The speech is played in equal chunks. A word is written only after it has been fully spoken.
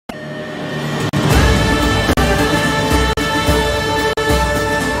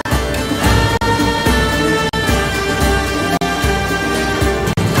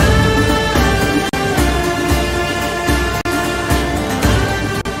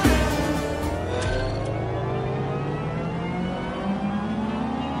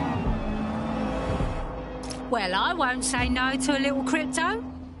Well, I won't say no to a little crypto.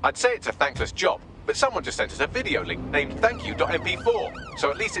 I'd say it's a thankless job, but someone just sent us a video link named thankyou.mp4, so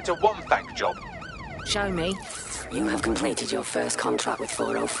at least it's a one-thank job. Show me. You have completed your first contract with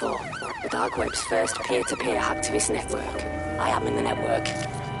 404, the dark web's first peer-to-peer activist network. I am in the network.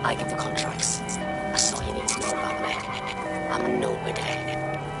 I give the contracts. That's all you need to know about me. I'm a nobody.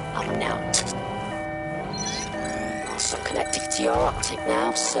 I'm a Nowt. Also connected to your optic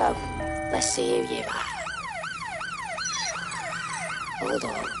now, so let's see who you are. Hold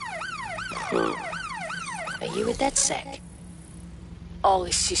on. Are you a DedSec? Oh,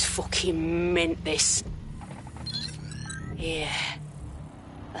 this is fucking mint, this. Yeah,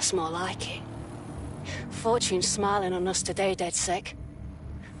 that's more like it. Fortune's smiling on us today, DedSec.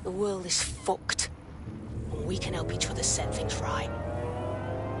 The world is fucked. And we can help each other set things right.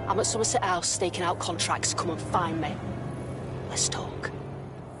 I'm at Somerset House staking out contracts. Come and find me. Let's talk.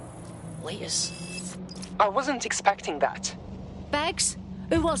 Laters. I wasn't expecting that. Bags?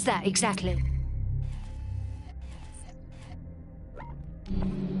 Who was that exactly?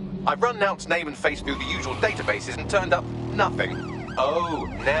 I've run Nowt's name and face through the usual databases and turned up nothing. Oh,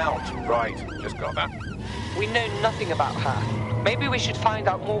 Nowt. Right, just got that. We know nothing about her. Maybe we should find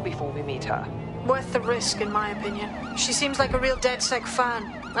out more before we meet her. Worth the risk, in my opinion. She seems like a real DedSec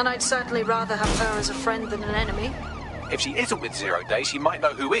fan, and I'd certainly rather have her as a friend than an enemy. If she isn't with Zero Day, she might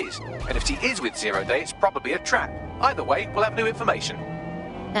know who is. And if she is with Zero Day, it's probably a trap. Either way, we'll have new information.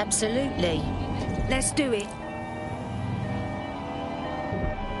 Absolutely. Let's do it.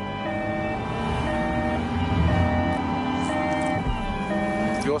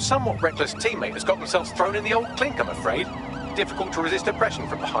 Your somewhat reckless teammate has got themselves thrown in the old clink, I'm afraid. Difficult to resist oppression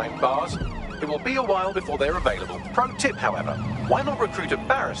from behind bars. It will be a while before they're available. Pro tip, however, why not recruit a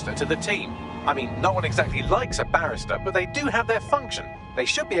barrister to the team? I mean, no one exactly likes a barrister, but they do have their function. They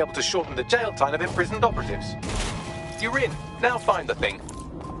should be able to shorten the jail time of imprisoned operatives. You're in. Now find the thing.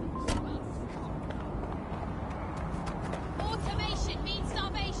 Automation means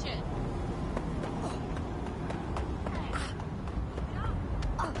starvation.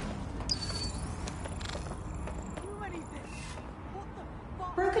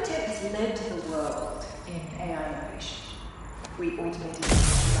 Brokertech has led to the world in AI innovation. We automated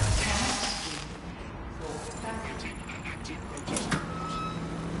accounts,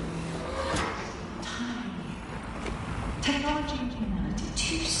 technology and humanity,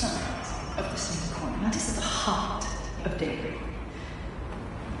 two sides of the same coin. That is at the heart of daybreak.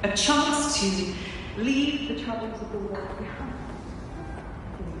 A chance to leave the troubles of the world behind.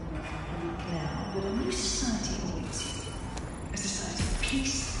 Now that a new society awaits you. A society of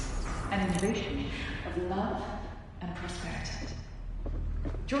peace and innovation, of love and prosperity.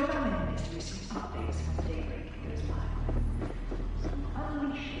 Join our mailing list to receive updates when daybreak goes live.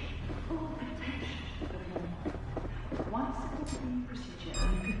 Unleash full potential of your mind. One simple procedure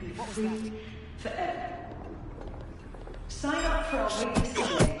and you could be free forever. Sign up for our waitlist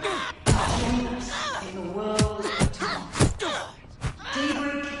today and join us in the world of tomorrow.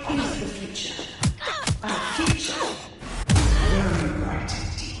 Daybreak is the future. Our future is very bright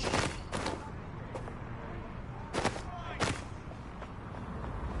indeed.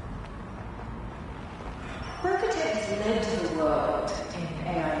 Brokertech has led to the world in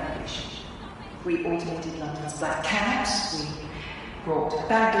AI innovation. We automated London's black cabs, we brought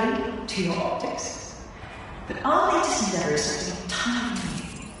Bagley to your optics. But our latest endeavour is something entirely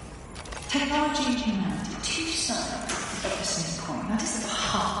new. Technology and humanity, two sides of the same coin. That is at the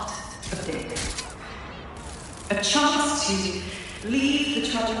heart of daybreak. A chance to leave the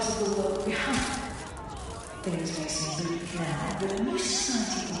troubles of the world behind. Things may seem bleak now, but a new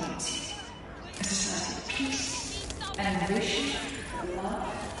society awaits you. A society of peace and innovation, of love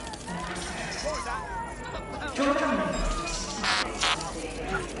and prosperity. Join our members to receive updates on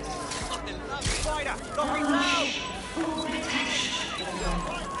daybreak. Unleash full potential of your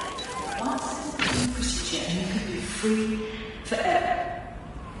mind. One simple procedure and you can be free forever.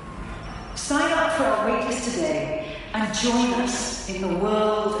 Sign up for our waitlist today and join us in the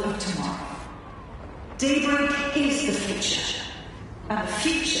world of tomorrow. Daybreak is the future, and the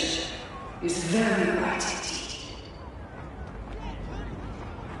future is very bright indeed.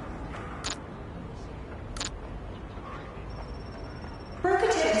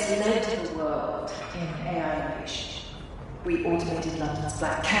 Brokertech has led to the world in AI innovation. We automated London's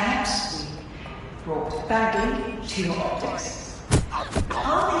black cabs, we brought Bagley to your optics.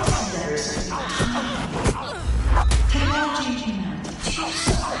 Our latest endeavour is something entirely new. Technology and humanity, two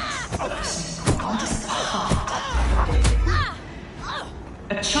sides of the same coin. That is the heart of daybreak.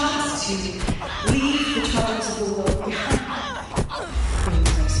 A chance to leave the troubles of the world behind.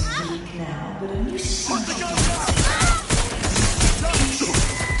 Things may seem bleak now, but a new society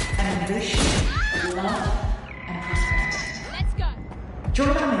Join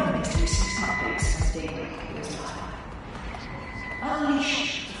our enemies to receive updates as daybreak goes live.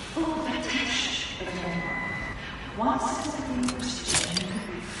 Unleash the full potential of your mind. Once it's within your position, you can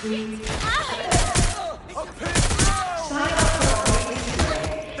be free. Sign up for our waiting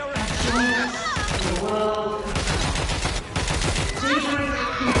today and join us in the world of daybreak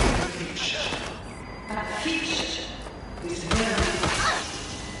is the future. And the future is very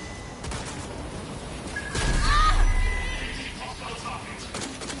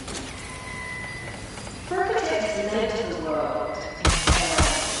Perpetrates led to the world in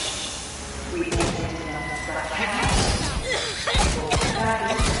we opened Nowt'S black cats.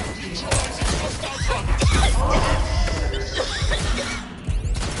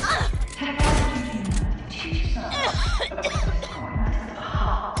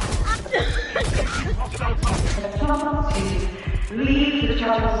 Leave the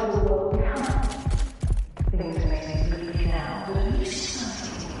troubles of the world behind. Things may seem bleak now, but a new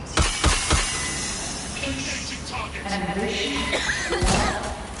society needs peace and ambition,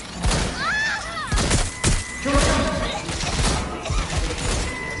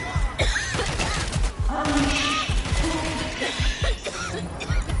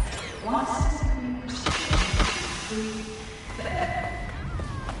 love,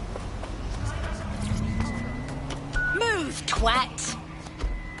 Move, twat!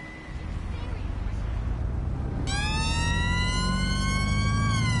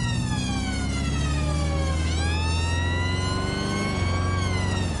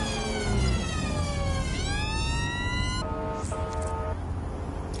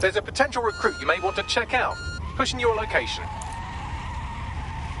 There's a potential recruit you may want to check out. Pushing your location.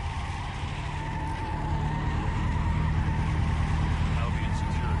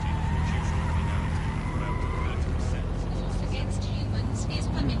 Against humans is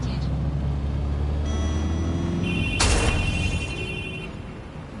permitted.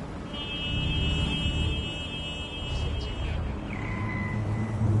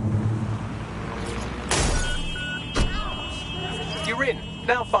 You're in.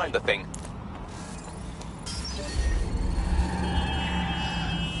 Now find the thing.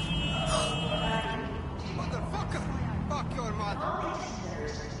 Motherfucker! Fuck your mother!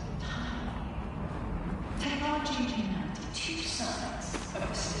 Technology and humanity, two sides of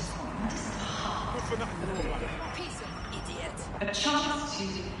the same coin. That is the heart of the world. Piece of idiot. A chance to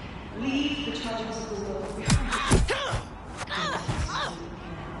leave the troubles of the world behind.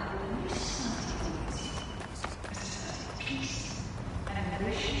 Peace and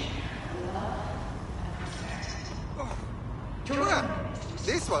ambition, love and prosperity. Well,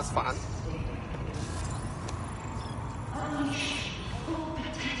 this was fun. Unleash full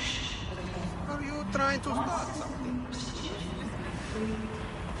potential of your Are you trying to start something?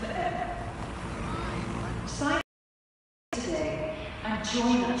 Sign up today and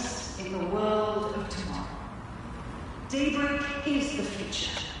join us in the world of tomorrow. Daybreak is the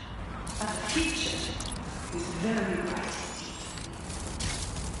future, and the future is very bright indeed.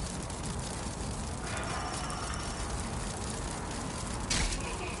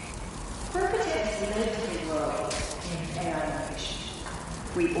 Perpetrates led to the world in AI innovation.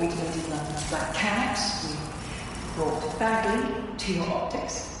 We automated London's black cabs, we brought Bagley to your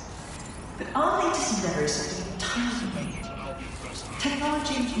optics. But our latest endeavor is something entirely new.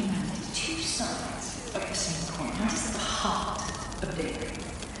 Technology and humanity, two sides of the same coin. That is the heart of daybreak.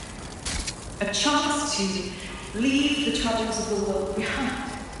 A chance to leave the troubles of the world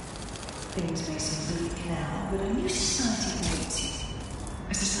behind. Things may seem bleak now, but a new society awaits you.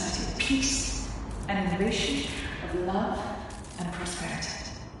 A society of peace and innovation, of love and prosperity.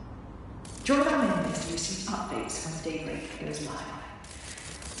 Join our enemies to receive updates when daybreak goes live.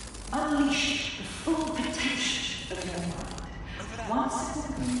 Unleash the full potential of your mind. Once it's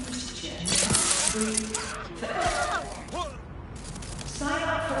within your position, you are free forever. Sign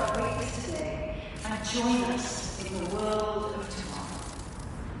up for our waitlist today and join us in the world of tomorrow.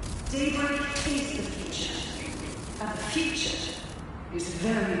 Daybreak is the future, and the future is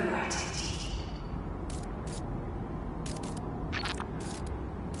very bright indeed.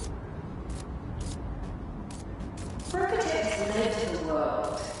 Perpetrates led to the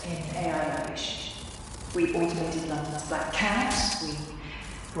world in AI innovation. We automated London's black cabs, we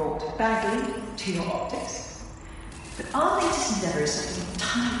brought Bagley to your optics. But our latest endeavor is something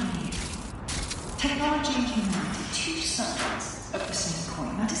entirely new. Technology and humanity, two sides of the same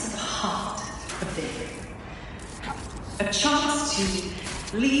coin. That is at the heart of daybreak. A chance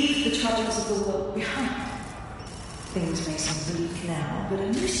to leave the troubles of the world behind. Things may seem bleak now, but a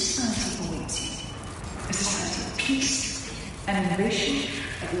new society awaits you. A society of peace and innovation,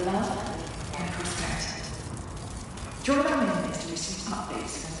 of love and prosperity. Join our enemies to receive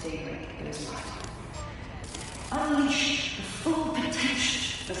updates when daybreak goes live. Unleash the full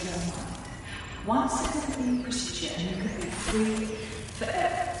potential of your mind. One significant procedure and you can be free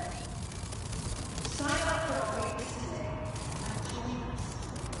forever. Sign up for a wait list today and join us.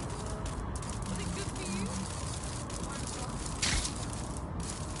 Was it good for you?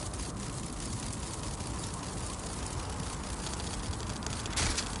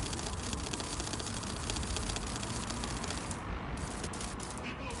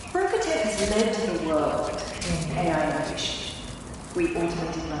 Brokertech has led the world in AI innovation. We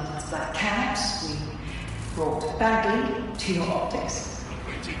automated London's black cabs, we brought Bagley to your optics.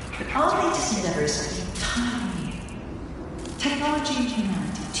 But our latest endeavour is something entirely new. Technology and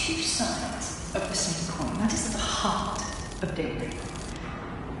humanity, two sides of the same coin. That is at the heart of daybreak.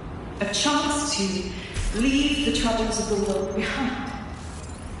 A chance to leave the troubles of the world behind.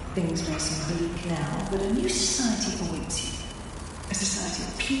 Things may seem bleak now, but a new society awaits you. A society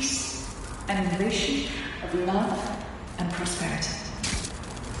of peace and innovation, of love and prosperity.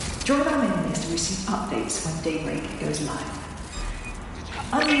 Join our mailing list to receive updates when daybreak goes live.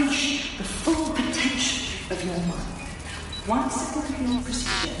 Unleash the full potential of your mind. One simple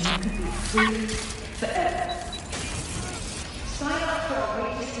procedure and you can be free forever. Sign up for our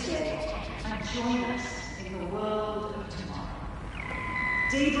waitlist today and join us in the world of tomorrow.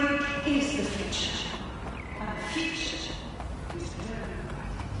 Daybreak is the future, and the future is very bright.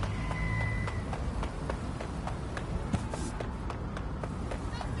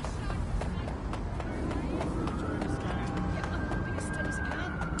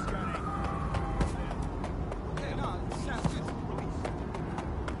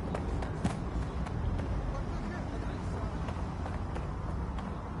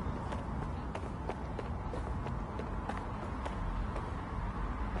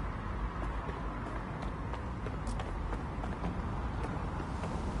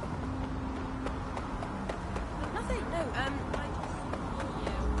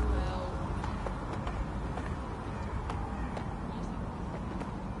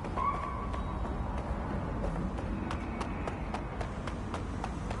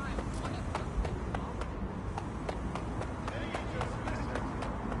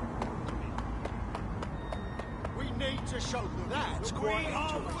 To show them that's quite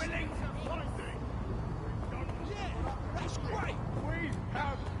interesting. Yeah, that's great. We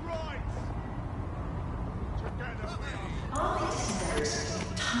have rights. Together we are. Our latest endeavour is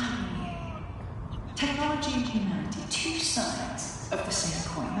something entirely new. Technology and humanity, two sides of the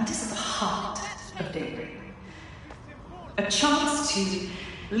same coin. That is at the heart of daybreak. A chance to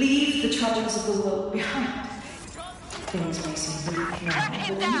leave the troubles of the world behind. Things may seem bleak now,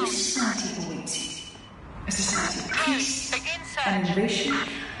 but a new society awaits you. A society of peace and innovation,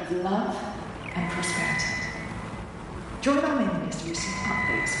 of love and prosperity. Join our mailing list to receive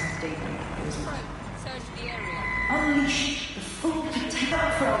updates when daybreak goes live. Search the area. Unleash the full potential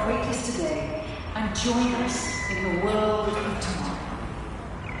for our waitlist today and join us in the world of tomorrow.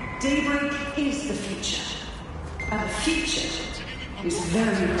 Daybreak is the future, and the future is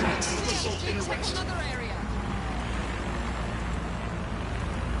very bright. Search another area.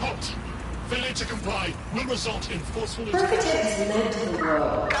 Halt! Failure to comply will result in forceful Brokertech has led the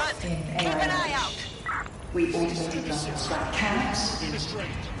world in Keep an eye AI. out. We automated London's black cabs, we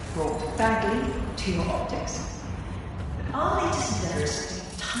brought Bagley to your optics. But our latest endeavour is something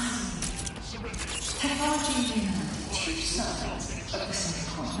entirely new. Technology and humanity, two sides of the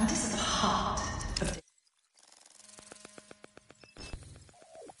same coin. That is at the heart of the...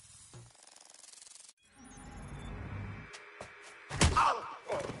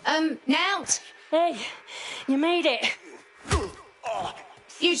 Nowt, Hey, you made it.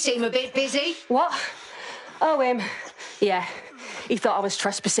 you seem a bit busy. What? Oh, him. Yeah, he thought I was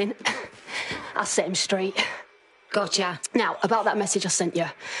trespassing. I'll set him straight. Gotcha. Now, about that message I sent you.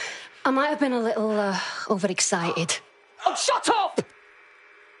 I might have been a little overexcited. Oh, shut up!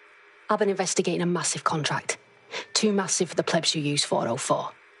 I've been investigating a massive contract. Too massive for the plebs who use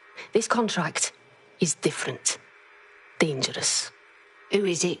 404. This contract is different. Dangerous. Who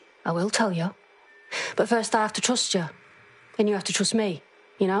is it? I will tell you. But first I have to trust you. And you have to trust me,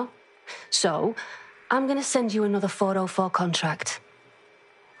 you know? So, I'm going to send you another 404 contract.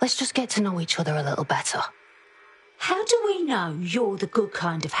 Let's just get to know each other a little better. How do we know you're the good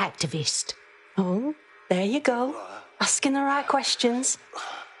kind of hacktivist? Oh, there you go. Asking the right questions.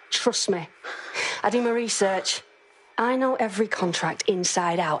 Trust me. I do my research. I know every contract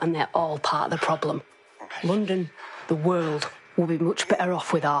inside out and they're all part of the problem. London, the world, will be much better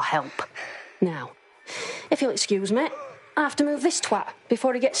off with our help. Now, if you'll excuse me, I have to move this twat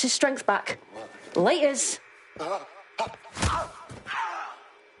before he gets his strength back. Laters.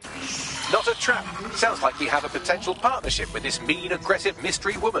 Not a trap. Sounds like we have a potential partnership with this mean, aggressive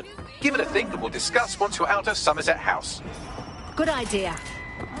mystery woman. Give it a think and we'll discuss once you're out of Somerset House. Good idea.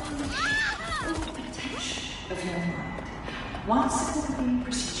 Of your mind. Once it will be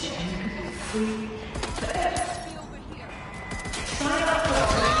procedure and you can be free forever. Sign up for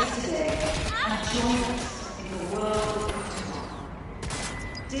our today and join us in the world of tomorrow.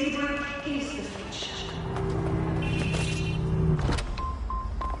 Daybreak is the future.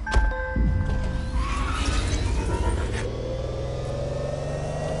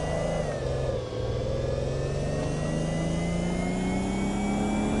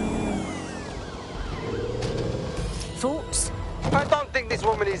 Thoughts? I don't think this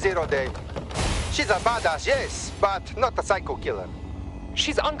woman is Zero Day. She's a badass, yes, but not a psycho killer.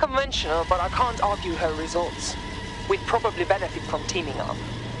 She's unconventional, but I can't argue her results. We'd probably benefit from teaming up.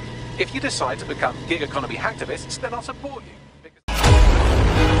 If you decide to become gig economy hacktivists, then I'll support you.